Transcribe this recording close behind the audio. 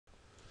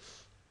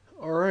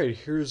Alright,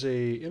 here's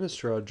a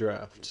Innistrad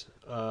draft.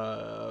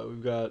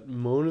 We've got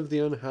Moan of the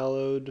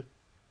Unhallowed,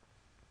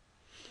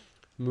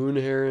 Moon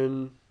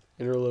Heron,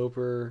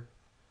 Interloper.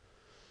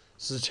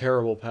 This is a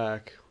terrible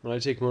pack. When I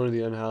take Moan of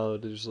the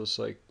Unhallowed, it's just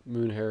like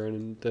Moon Heron,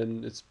 and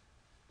then it's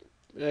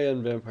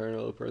and Vampire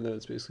Interloper, and then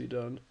it's basically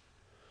done.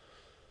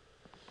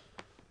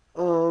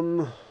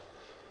 Um.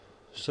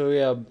 So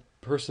yeah,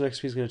 person next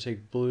to me is gonna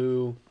take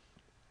blue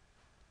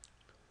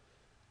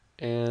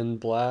and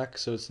black,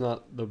 so it's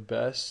not the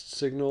best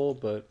signal,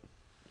 but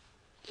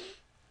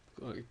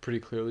I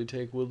pretty clearly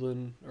take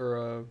Woodland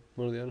or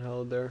Moan of the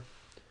Unhallowed there.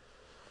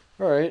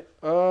 Alright,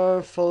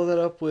 follow that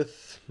up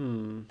with,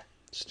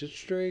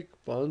 Stitch Drake,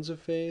 Bonds of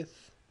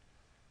Faith,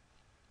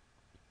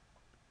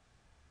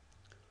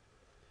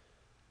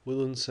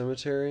 Woodland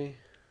Cemetery,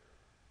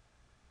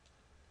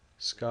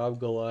 Scob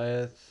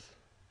Goliath.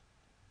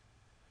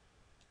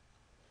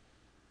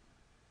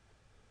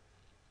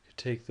 Could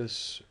take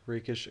this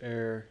Rakish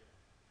Air.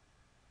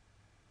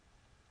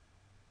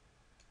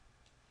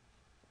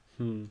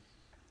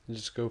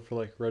 Just go for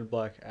like red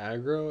black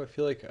aggro. I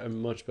feel like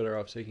I'm much better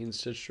off taking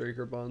Stitch Drake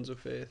or Bonds of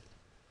Faith.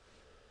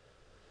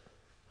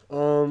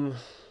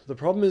 The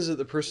problem is that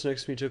the person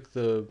next to me took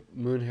the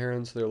Moon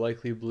Heron, so they're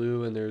likely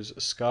blue, and there's a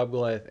Scob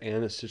Goliath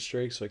and a Stitch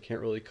Drake, so I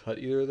can't really cut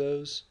either of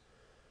those.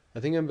 I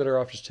think I'm better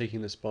off just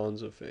taking this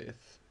Bonds of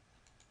Faith.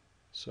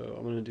 So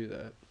I'm going to do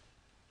that.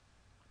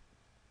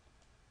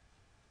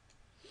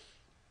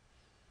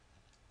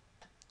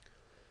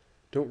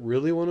 Don't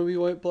really want to be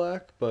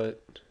white-black,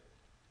 but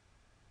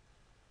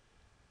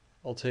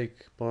I'll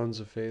take Bonds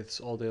of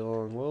Faiths all day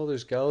long. Well,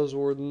 there's Gallows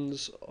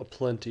Wardens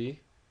aplenty,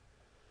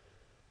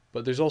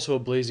 but there's also a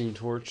Blazing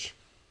Torch.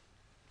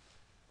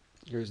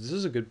 This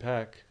is a good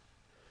pack.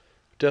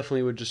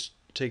 Definitely would just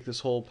take this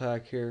whole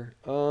pack here.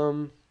 I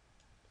mean,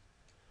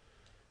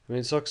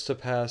 it sucks to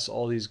pass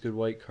all these good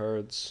white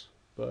cards,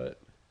 but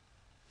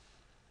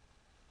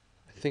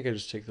I think I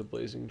just take the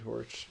Blazing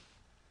Torch.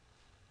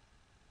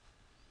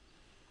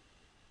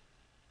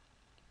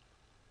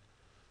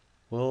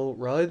 Well,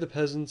 Rally the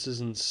Peasants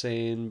is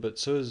insane, but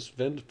so is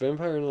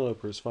Vampire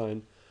Interloper is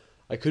fine.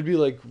 I could be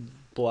like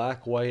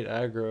black-white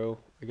aggro.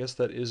 I guess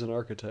that is an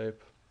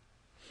archetype.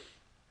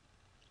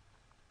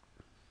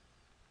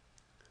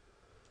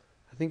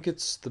 I think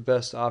it's the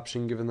best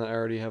option given that I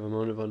already have a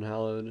Moan of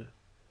Unhallowed.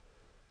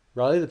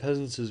 Rally the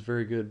Peasants is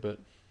very good, but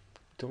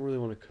don't really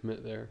want to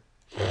commit there.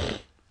 I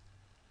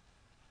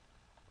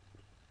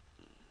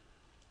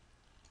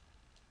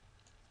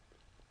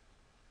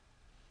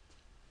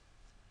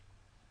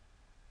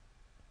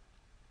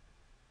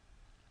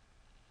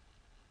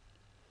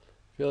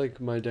feel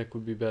like my deck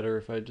would be better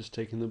if I had just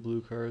taken the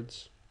blue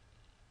cards.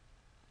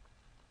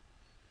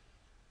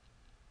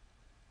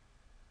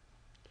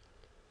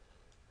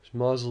 There's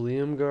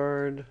Mausoleum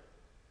Guard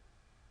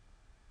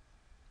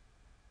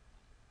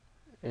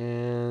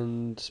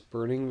and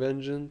Burning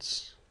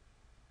Vengeance.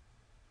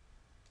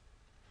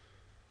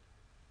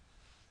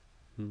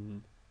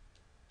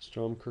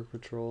 Stormkirk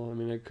Patrol. I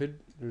mean,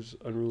 there's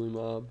Unruly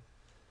Mob.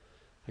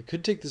 I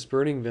could take this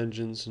Burning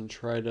Vengeance and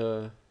try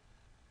to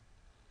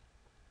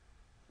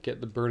get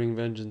the Burning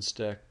Vengeance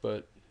deck,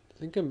 but I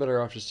think I'm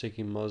better off just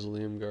taking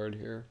Mausoleum Guard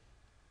here.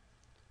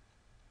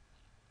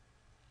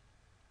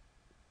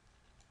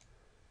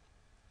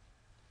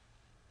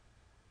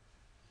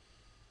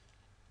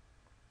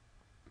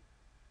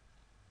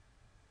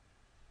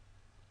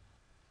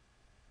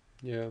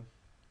 Yeah.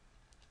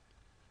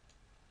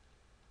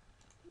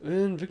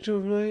 And Victim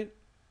of Night.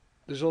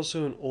 There's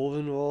also an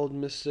Ulvenwald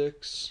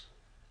Mystics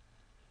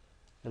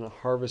and a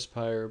Harvest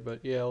Pyre, but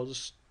yeah, I'll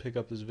just pick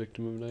up this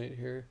Victim of Night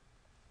here.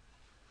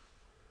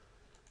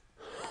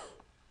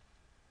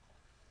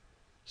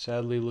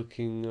 Sadly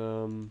looking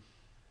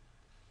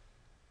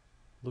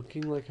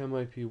like I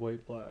might be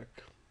white-black.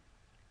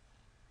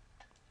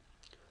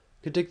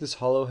 Could take this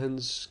Hollow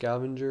Hens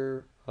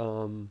Scavenger.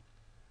 Could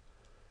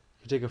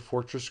take a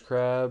Fortress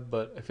Crab,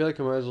 but I feel like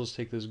I might as well just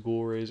take this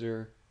Ghoul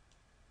Razor.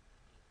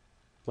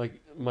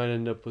 Like, might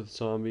end up with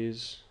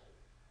zombies.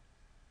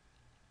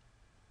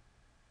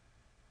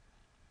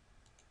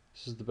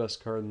 This is the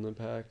best card in the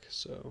pack,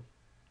 so.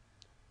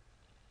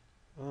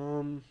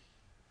 Could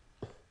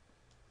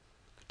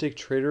take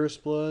Traitorous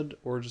Blood,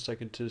 or I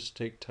could just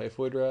take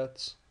Typhoid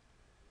Rats.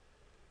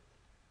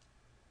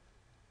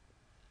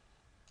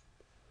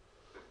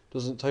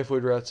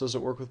 Typhoid Rats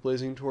doesn't work with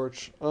Blazing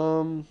Torch.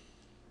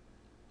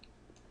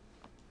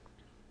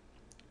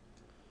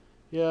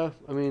 Yeah,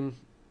 I mean,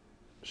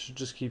 should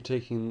just keep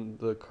taking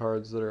the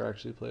cards that are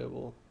actually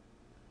playable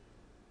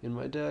in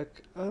my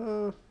deck.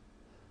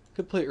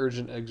 Could play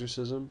Urgent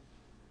Exorcism.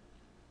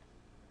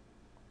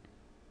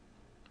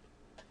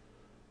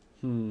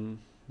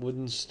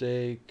 Wooden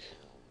Stake.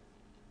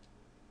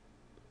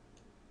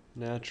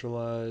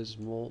 Naturalize,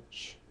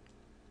 Mulch.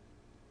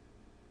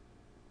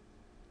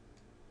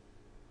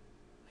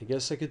 I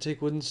guess I could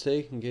take Wooden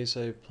Stake in case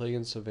I play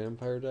against a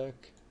vampire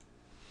deck.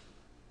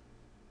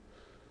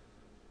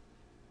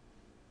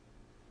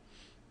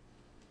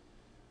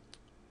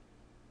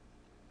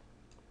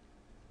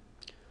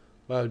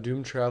 Wow,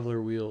 Doom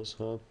Traveler wheels,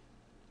 huh?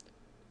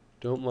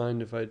 Don't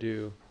mind if I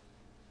do.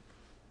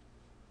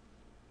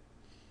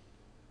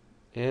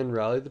 And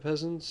rally the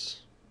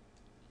peasants?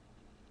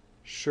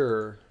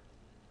 Sure.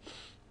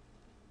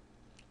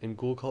 And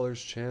Ghoul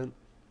Caller's chant?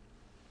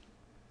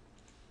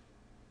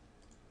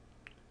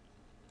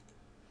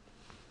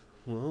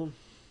 Well,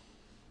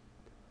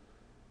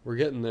 we're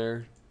getting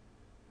there.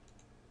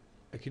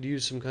 I could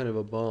use some kind of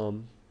a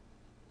bomb.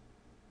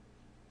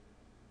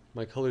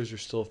 My colors are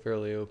still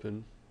fairly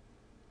open.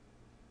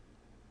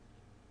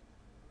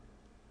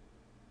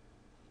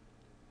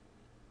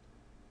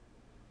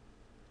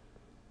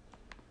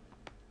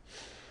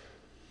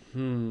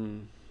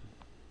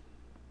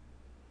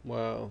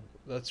 Wow,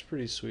 that's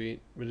pretty sweet.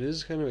 But it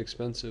is kind of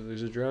expensive.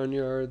 There's a Drown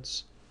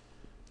Yards.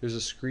 There's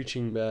a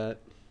Screeching Bat.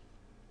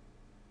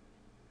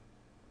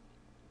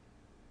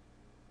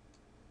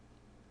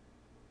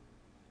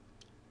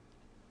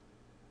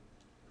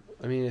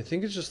 I mean, I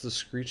think it's just the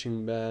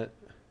Screeching Bat.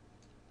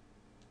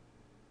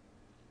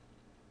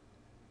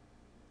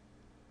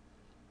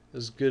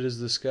 As good as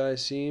this guy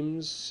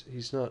seems,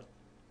 he's not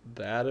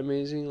that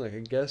amazing. Like, I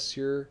guess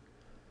you're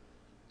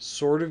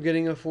sort of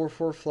getting a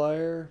 4/4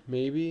 flyer,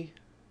 maybe.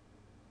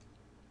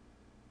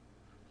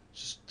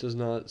 Just does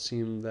not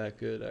seem that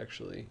good,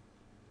 actually.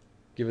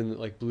 Given that,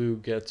 like, blue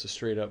gets a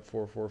straight up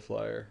 4/4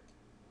 flyer.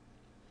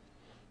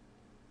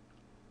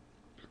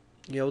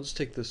 Yeah, we'll just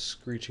take the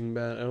Screeching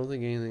Bat. I don't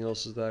think anything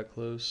else is that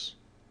close.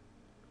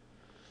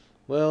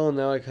 Well,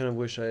 now I kind of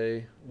wish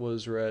I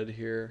was red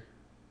here.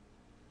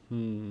 I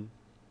mean,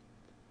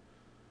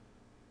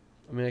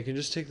 I can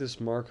just take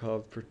this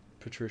Markov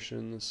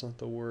Patrician. That's not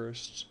the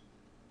worst.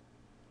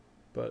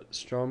 But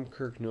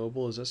Stromkirk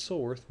Noble, is that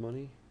still worth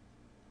money?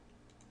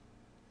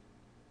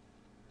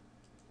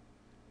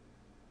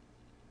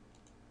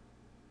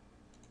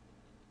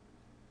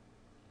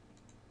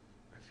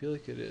 I feel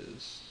like it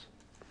is.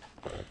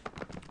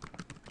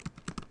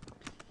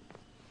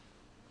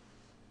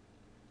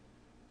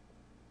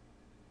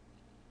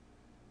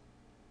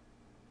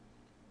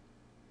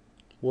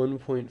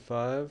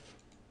 $1.5.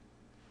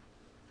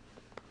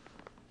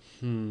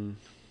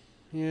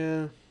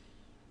 Yeah.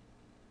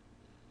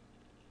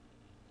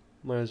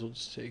 Might as well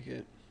just take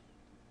it.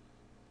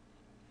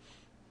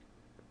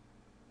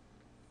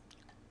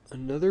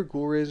 Another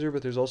Ghoul Raiser,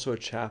 but there's also a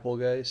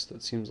Chapelgeist.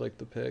 That seems like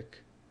the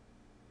pick.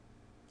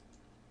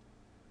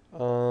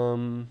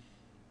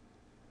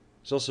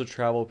 There's also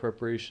travel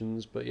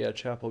preparations, but yeah,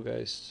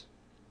 Chapelgeist.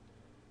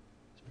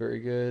 It's very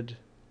good.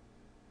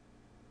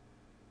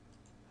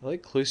 I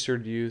like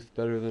Cloistered Youth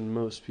better than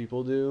most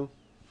people do.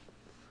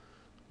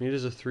 It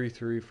is a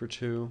 3/3 for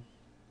 2.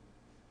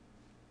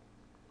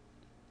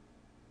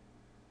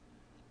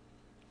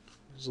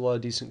 There's a lot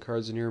of decent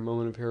cards in here.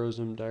 Moment of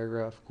Heroism,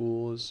 Diagraph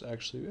Ghoul is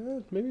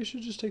actually... maybe I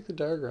should just take the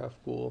Diagraph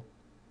Ghoul.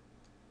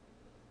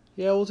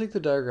 Yeah, we'll take the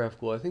Diagraph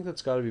Ghoul. I think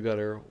that's got to be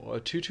better. A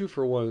 2/2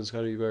 for 1 has got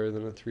to be better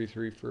than a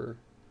 3/3 for...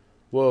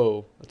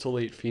 Whoa, that's a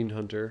late Fiend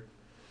Hunter.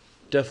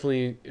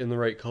 Definitely in the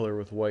right color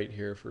with white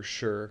here, for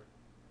sure.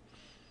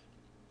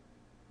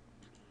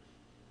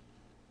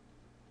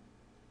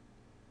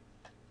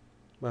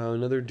 Wow,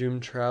 another Doom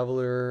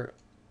Traveler.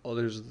 Oh,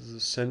 there's the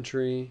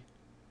Sentry.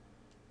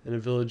 And a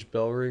Village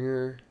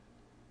Bellringer.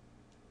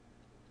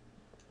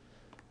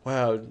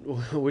 Wow,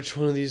 which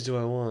one of these do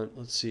I want?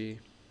 Let's see.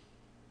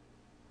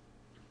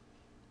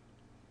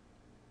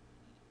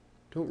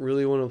 Don't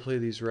really want to play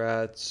these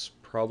rats.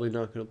 Probably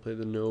not going to play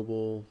the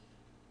Noble.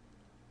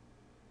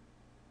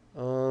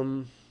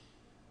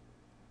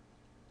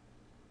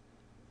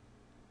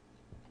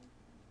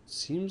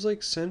 Seems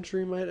like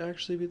Sentry might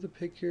actually be the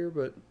pick here,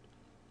 but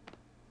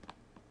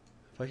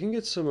if I can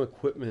get some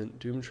equipment,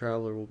 Doom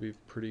Traveler will be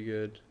pretty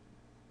good.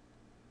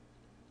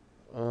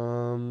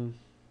 I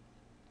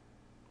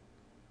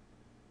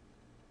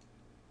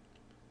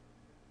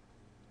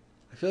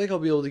feel like I'll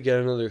be able to get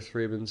another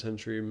Thraben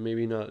Sentry,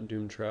 maybe not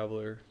Doom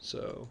Traveler,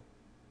 so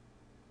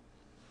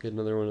get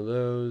another one of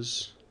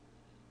those.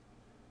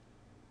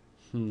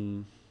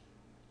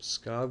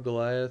 Scob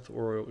Goliath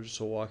or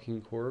just a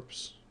Walking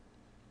Corpse.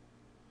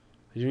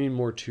 I do need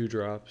more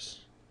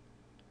 2-drops.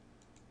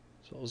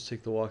 So I'll just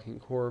take the Walking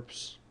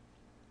Corpse.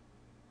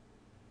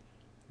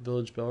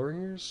 Village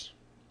Bellringers?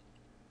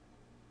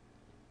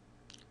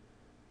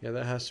 Yeah,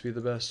 that has to be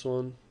the best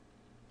one.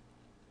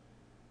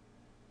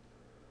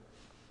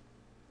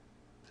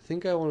 I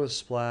think I want to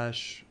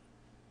splash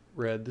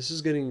red. This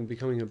is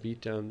becoming a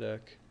beatdown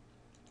deck.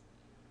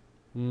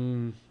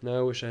 Now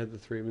I wish I had the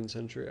Thraben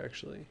Sentry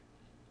actually.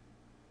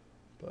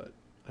 But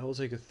I will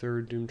take a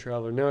 3rd Doom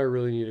Traveler. Now I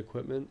really need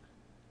equipment.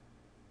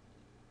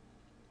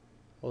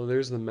 Although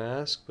there's the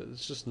mask, but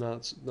it's just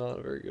not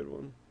a very good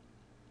one.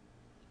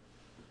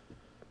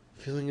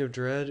 Feeling of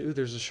Dread. Ooh,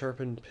 there's a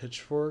sharpened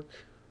pitchfork.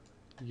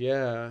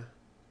 Yeah.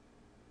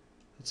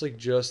 That's like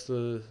just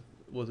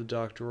what the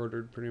doctor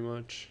ordered pretty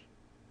much.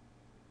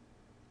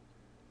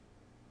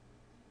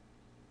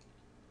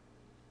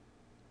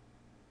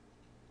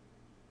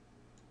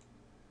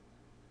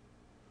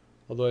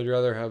 Although I'd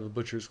rather have a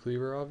Butcher's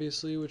Cleaver,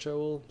 obviously, which I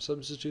will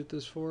substitute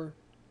this for.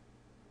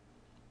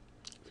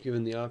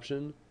 given the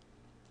option.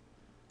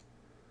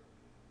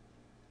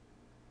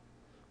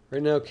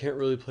 Right now, can't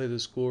really play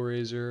this Ghoul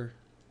Razor.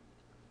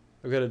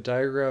 I've got a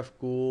Diagraph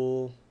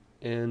Ghoul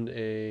and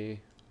a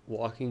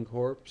Walking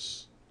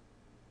Corpse,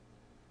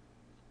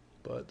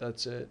 but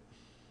that's it.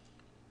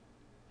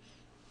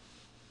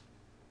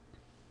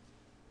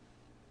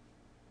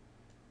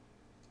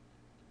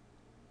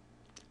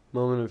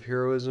 Moment of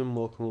Heroism,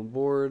 welcome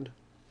aboard.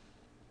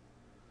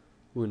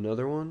 Ooh,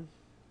 another one?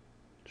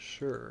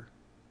 Sure.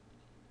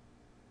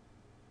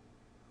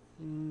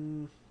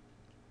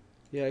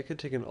 Yeah, I could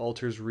take an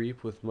Altar's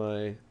Reap with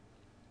my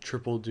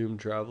triple Doom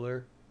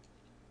Traveler.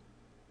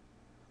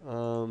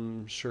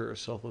 Sure,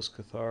 Selfless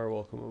Cathar,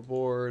 welcome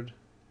aboard.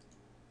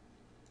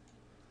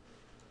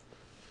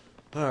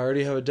 I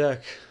already have a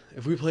deck.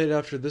 If we played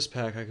after this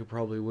pack, I could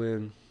probably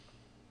win.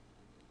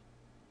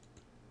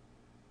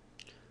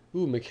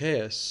 Ooh,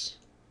 Micaeus.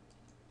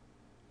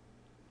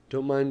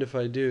 Don't mind if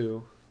I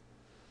do.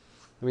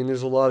 I mean,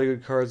 there's a lot of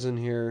good cards in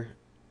here.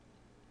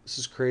 This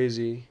is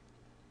crazy.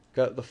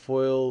 Got the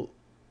foil.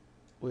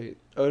 Wait.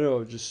 Oh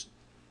no, just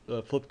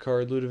flip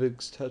card.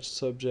 Ludwig's Touch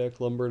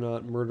Subject,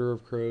 Lumberknot, Murder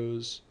of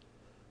Crows,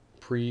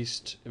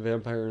 Priest,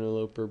 Vampire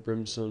Interloper,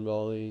 Brimstone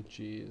Volley.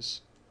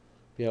 Jeez.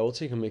 Yeah, we'll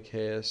take a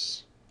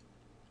Micaeus.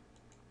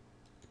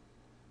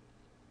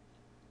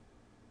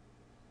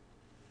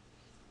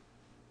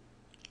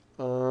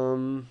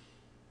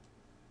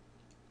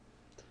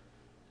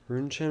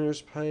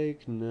 Runechanter's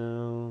Pike?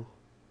 No.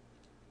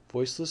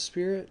 Voiceless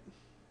Spirit?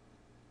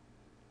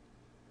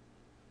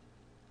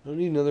 I don't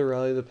need another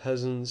Rally of the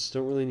Peasants.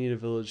 Don't really need a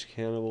Village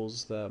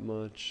Cannibals that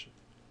much.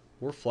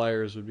 More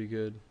Flyers would be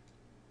good.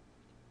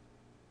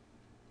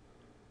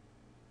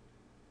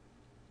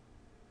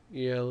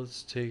 Yeah,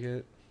 let's take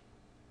it.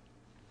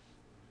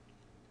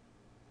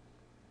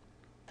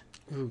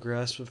 Ooh,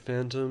 Grasp of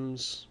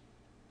Phantoms.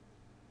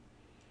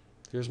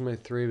 There's my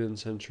Thraben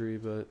Sentry,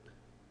 but...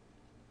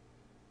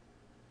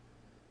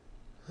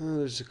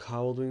 there's a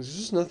Cobbled Wings. There's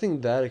just nothing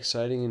that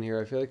exciting in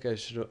here. I feel like I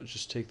should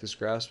just take this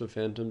Grasp of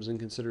Phantoms and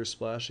consider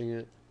splashing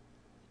it.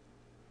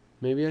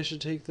 Maybe I should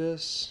take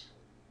this?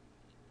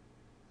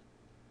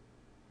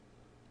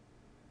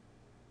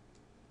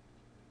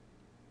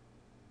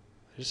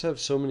 I just have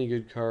so many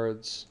good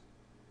cards.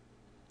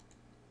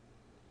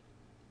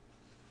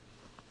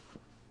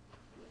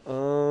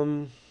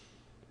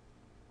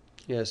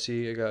 Yeah,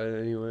 see, I got it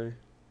anyway.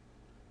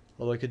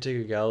 Although I could take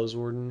a Gallows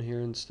Warden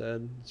here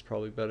instead. It's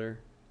probably better.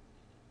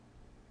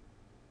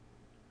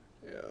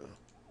 Yeah,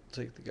 I'll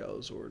take the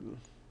Gallows Warden.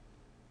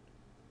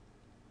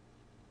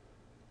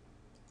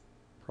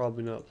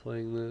 Probably not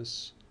playing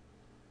this.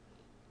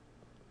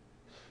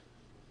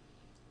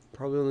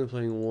 Probably only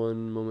playing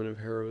one Moment of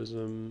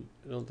Heroism.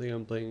 I don't think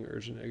I'm playing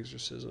Urgent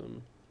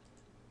Exorcism.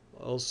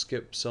 I'll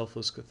skip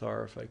Selfless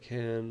Cathar if I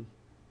can.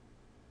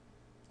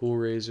 Ghoul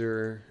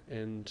Razor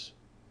and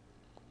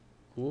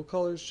Ghoul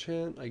Caller's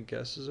Chant, I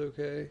guess, is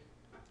okay.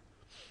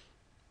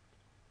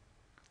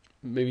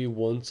 Maybe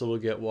once it'll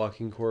get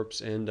Walking Corpse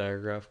and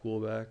Diagraph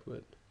Ghoul back,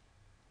 but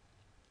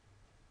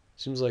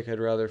seems like I'd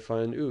rather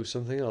find,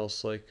 something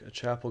else, like a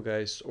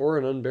Chapelgeist or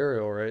an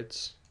Unburial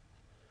Rites.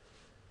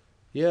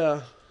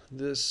 Yeah,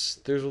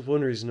 there's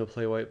one reason to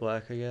play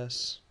white-black, I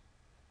guess.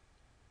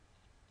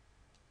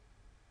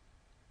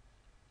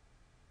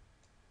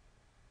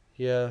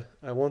 Yeah,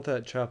 I want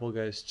that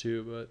Chapelgeist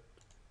too, but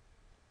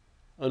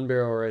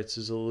Unburial Rites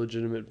is a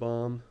legitimate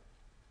bomb.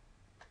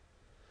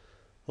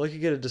 Well, I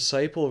could get a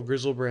Disciple of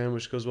Grizzlebrand,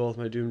 which goes well with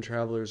my Doomed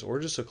Travelers, or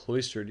just a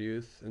Cloistered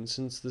Youth. And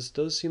since this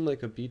does seem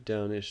like a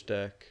beatdown-ish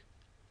deck,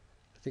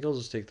 I think I'll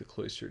just take the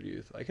Cloistered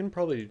Youth. I can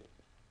probably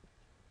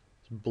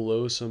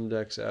blow some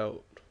decks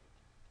out.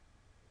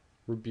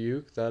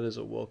 Rebuke, that is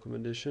a welcome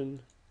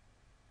addition.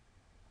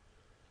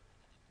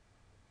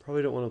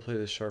 Probably don't want to play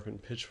the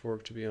Sharpened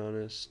Pitchfork, to be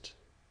honest.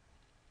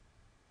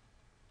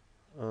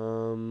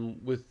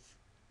 With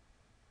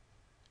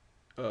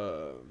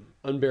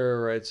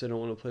Unburial Rites, I don't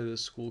want to play the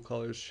School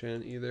Caller's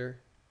Chant either.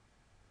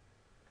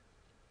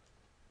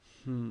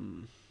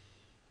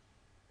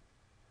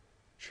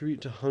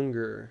 Tribute to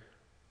Hunger.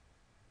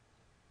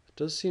 It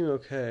does seem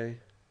okay.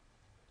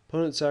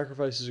 Opponent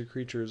sacrifices a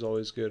creature is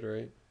always good,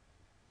 right?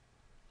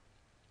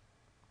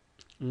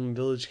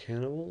 Village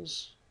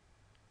Cannibals?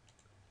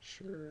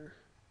 Sure.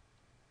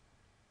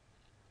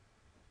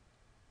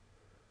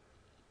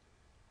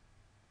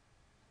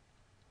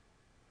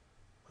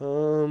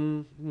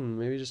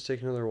 Maybe just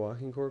take another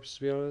Walking Corpse,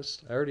 to be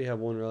honest. I already have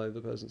one Rally of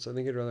the Peasants. I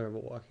think I'd rather have a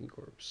Walking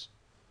Corpse.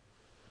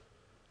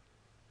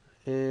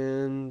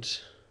 And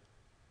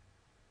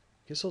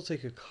I guess I'll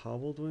take a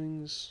Cobbled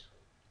Wings.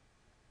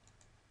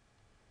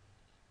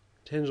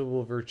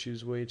 Tangible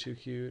Virtue's way too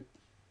cute.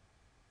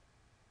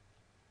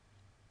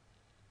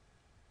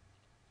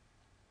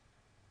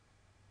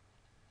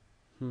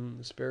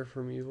 Spare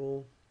from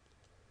Evil.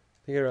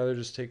 I think I'd rather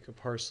just take a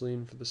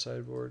Parceline for the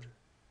sideboard.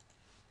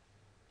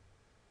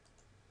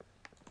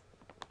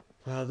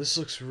 Wow, this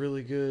looks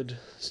really good.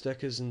 This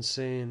deck is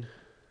insane.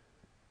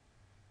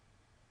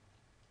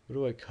 What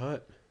do I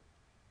cut?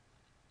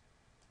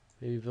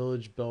 Maybe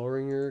Village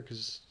Bellringer,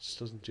 because it just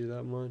doesn't do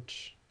that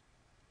much.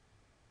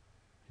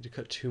 Need to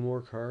cut 2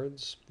 more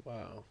cards?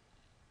 Wow.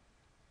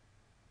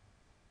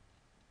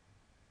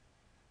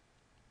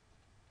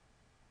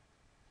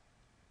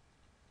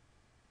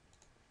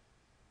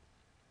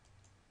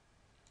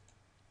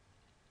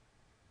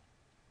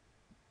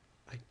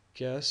 I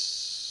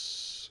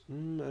guess...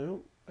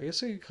 I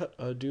guess I could cut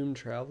a Doom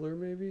Traveler,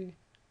 maybe?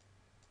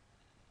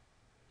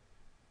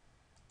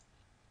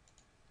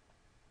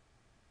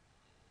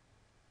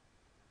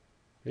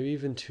 Maybe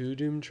even 2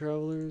 Doom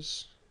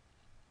Travelers?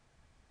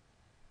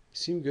 You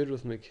seem good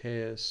with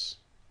Micaeus.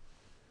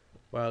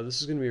 Wow,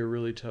 this is going to be a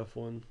really tough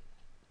one.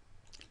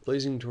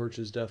 Blazing Torch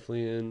is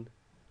definitely in.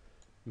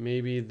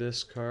 Maybe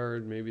this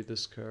card, maybe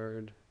this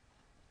card.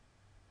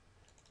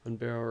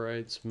 Unbarrow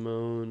Rights,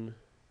 Moan.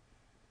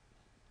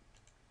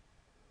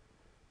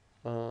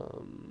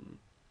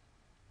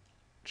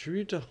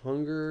 Tribute to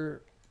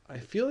Hunger. I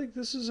feel like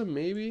this is a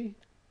maybe.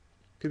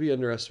 Could be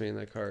underestimating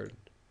that card.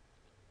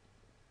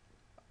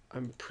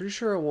 I'm pretty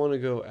sure I want to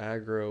go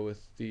aggro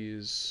with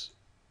these.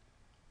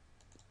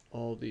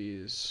 All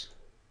these.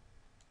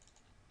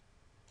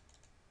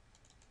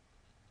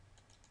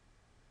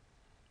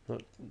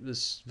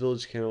 This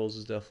Village Cannibals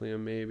is definitely a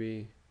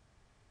maybe.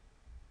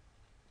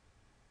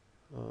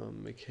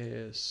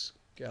 Micaeus,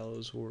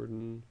 Gallows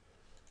Warden,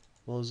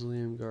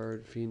 Mausoleum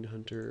Guard, Fiend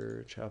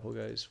Hunter,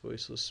 Chapelgeist,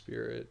 Voiceless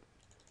Spirit,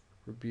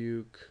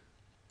 Rebuke.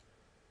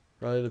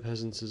 Rally the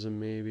Peasants is a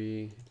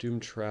maybe. Doom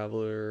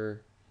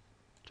Traveler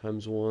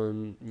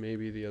 ×1,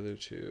 maybe the other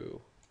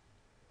 2.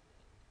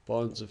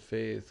 Bonds of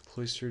Faith,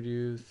 Cloistered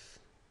Youth,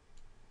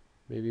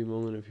 maybe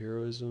Moment of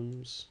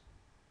Heroisms,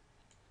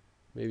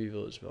 maybe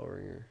Village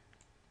Bellringer.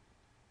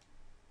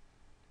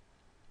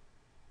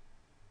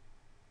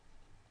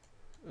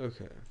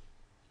 Okay.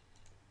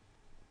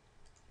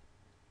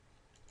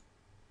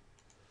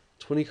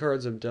 20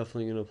 cards I'm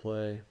definitely going to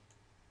play.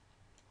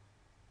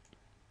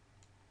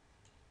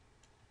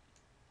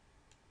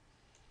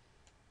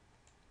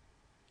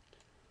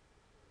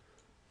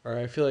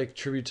 Alright, I feel like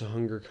Tribute to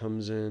Hunger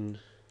comes in.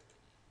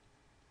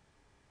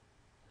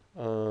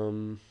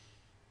 I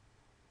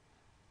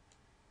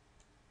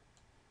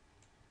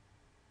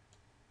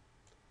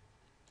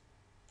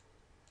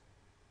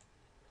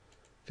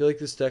feel like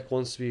this deck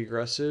wants to be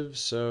aggressive,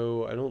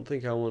 so I don't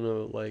think I want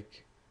to,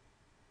 like,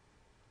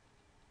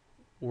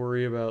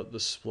 worry about the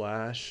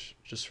splash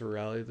just for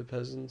Rally the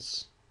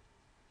Peasants.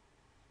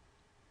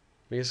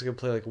 I guess I could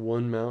play, like,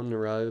 1 mountain to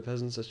Rally the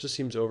Peasants. That just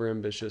seems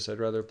overambitious. I'd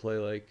rather play,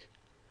 like...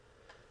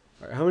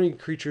 Alright, how many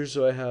creatures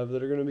do I have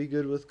that are going to be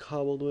good with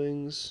Cobbled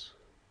Wings?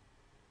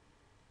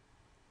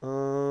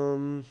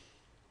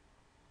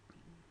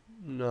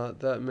 Not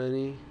that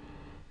many.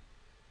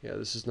 Yeah,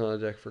 this is not a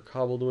deck for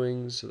Cobbled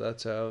Wings, so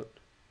that's out.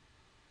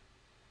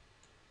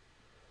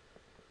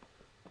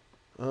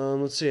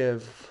 Let's see, I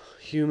have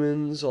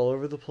humans all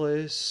over the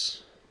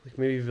place. Like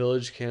maybe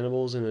Village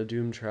Cannibals and a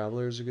Doom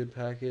Traveler is a good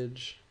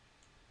package.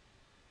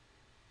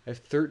 I have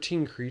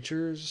 13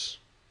 creatures.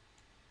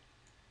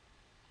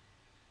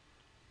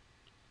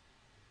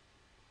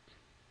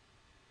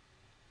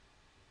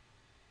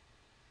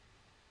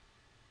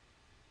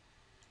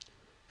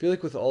 I feel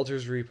like with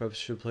Altar's Reap I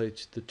should play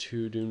the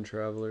 2 Doom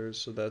Travelers,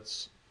 so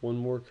that's 1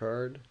 more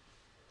card.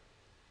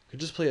 Could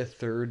just play a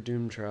 3rd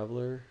Doom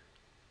Traveler.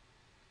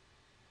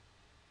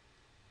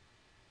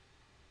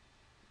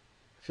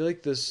 I feel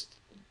like this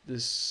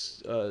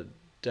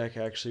deck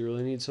actually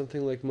really needs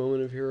something like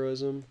Moment of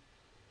Heroism.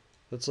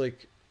 That's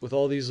like, with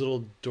all these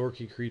little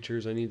dorky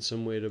creatures, I need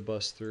some way to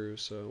bust through,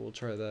 so we'll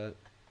try that.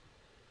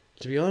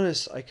 To be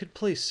honest, I could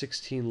play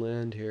 16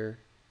 land here.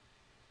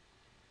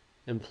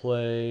 And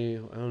play,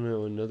 I don't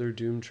know, another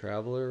Doom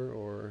Traveler,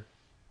 or...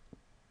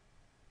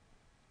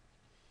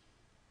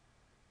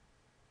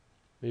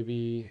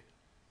 maybe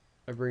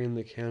I bring in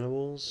the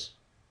Cannibals.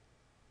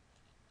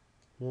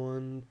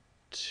 1,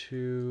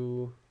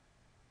 2...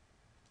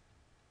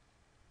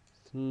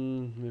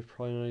 maybe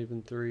probably not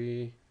even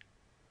 3,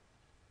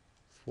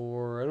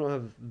 4. I don't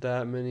have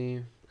that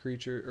many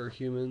creature or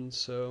humans,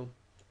 so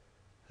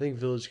I think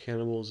Village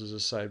Cannibals is a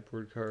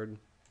sideboard card.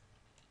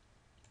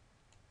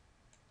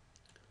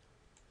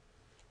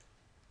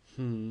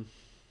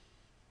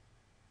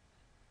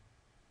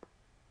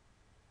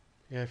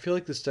 Yeah, I feel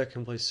like this deck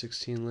can play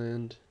 16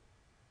 land.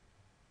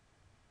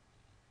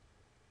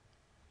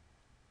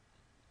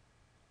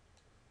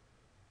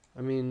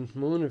 I mean,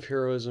 Moment of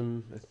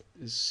Heroism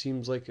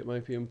seems like it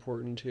might be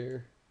important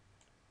here.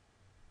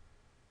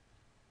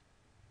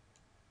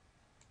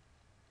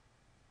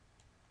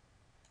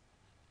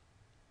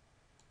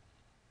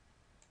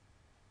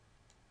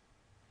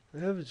 I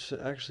have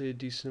actually a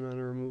decent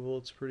amount of removal.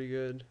 It's pretty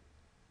good.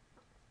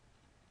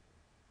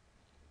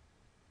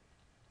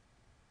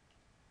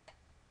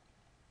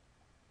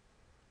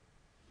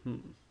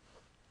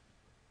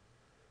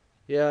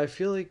 Yeah, I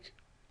feel like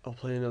I'll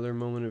play another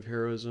Moment of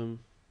Heroism.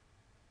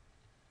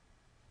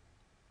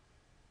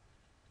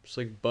 Just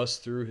like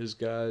bust through his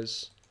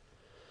guys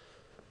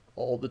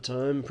all the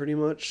time, pretty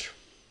much.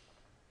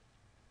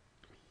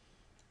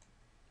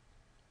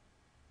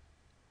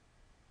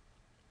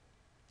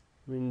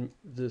 I mean,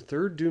 the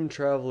third Doom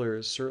Traveler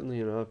is certainly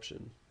an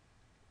option.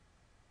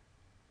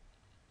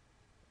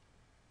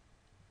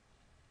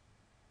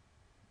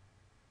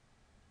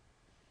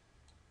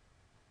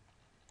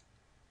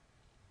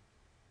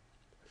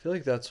 I feel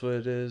like that's what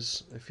it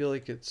is. I feel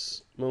like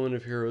it's Moment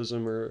of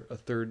Heroism or a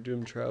third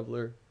Doom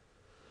Traveler.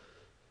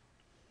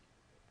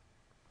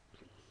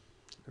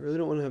 I really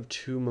don't want to have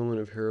two Moment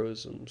of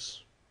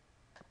Heroisms.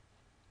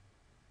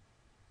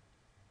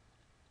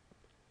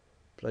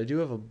 But I do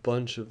have a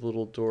bunch of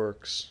little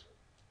dorks.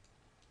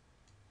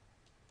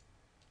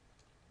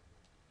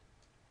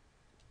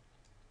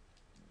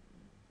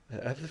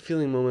 I have the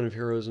feeling Moment of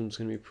Heroism is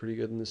going to be pretty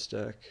good in this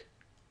deck.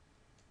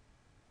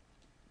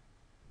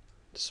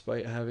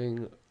 Despite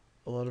having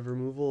a lot of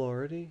removal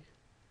already.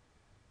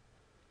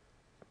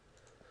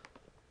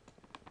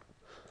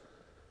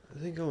 I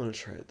think I want to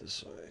try it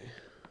this way.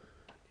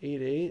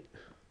 8/8.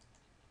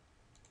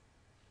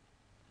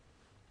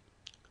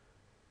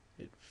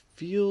 It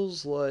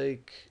feels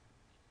like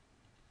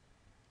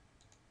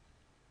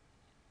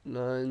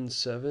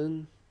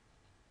 9/7.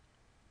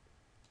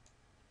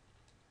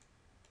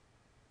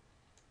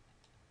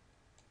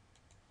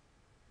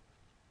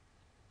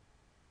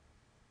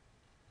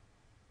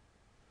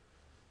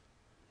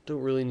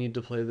 Don't really need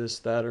to play this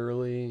that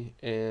early,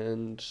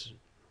 and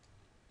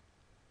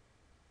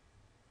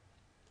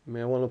I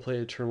mean, I want to play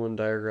a turn 1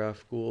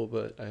 Diagraph Ghoul,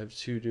 but I have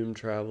two Doom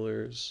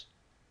Travelers.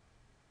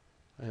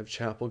 I have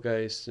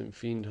Chapelgeist and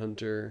Fiend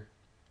Hunter.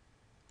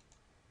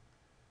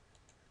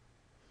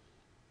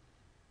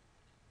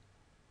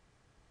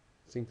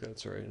 I think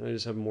that's right. And I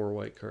just have more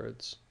white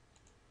cards.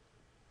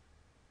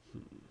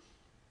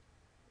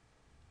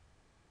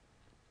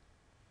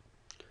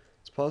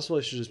 It's possible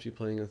I should just be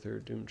playing a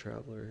third Doom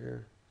Traveler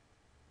here.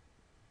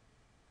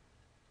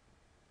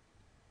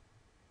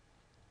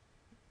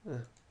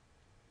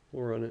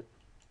 We'll run it.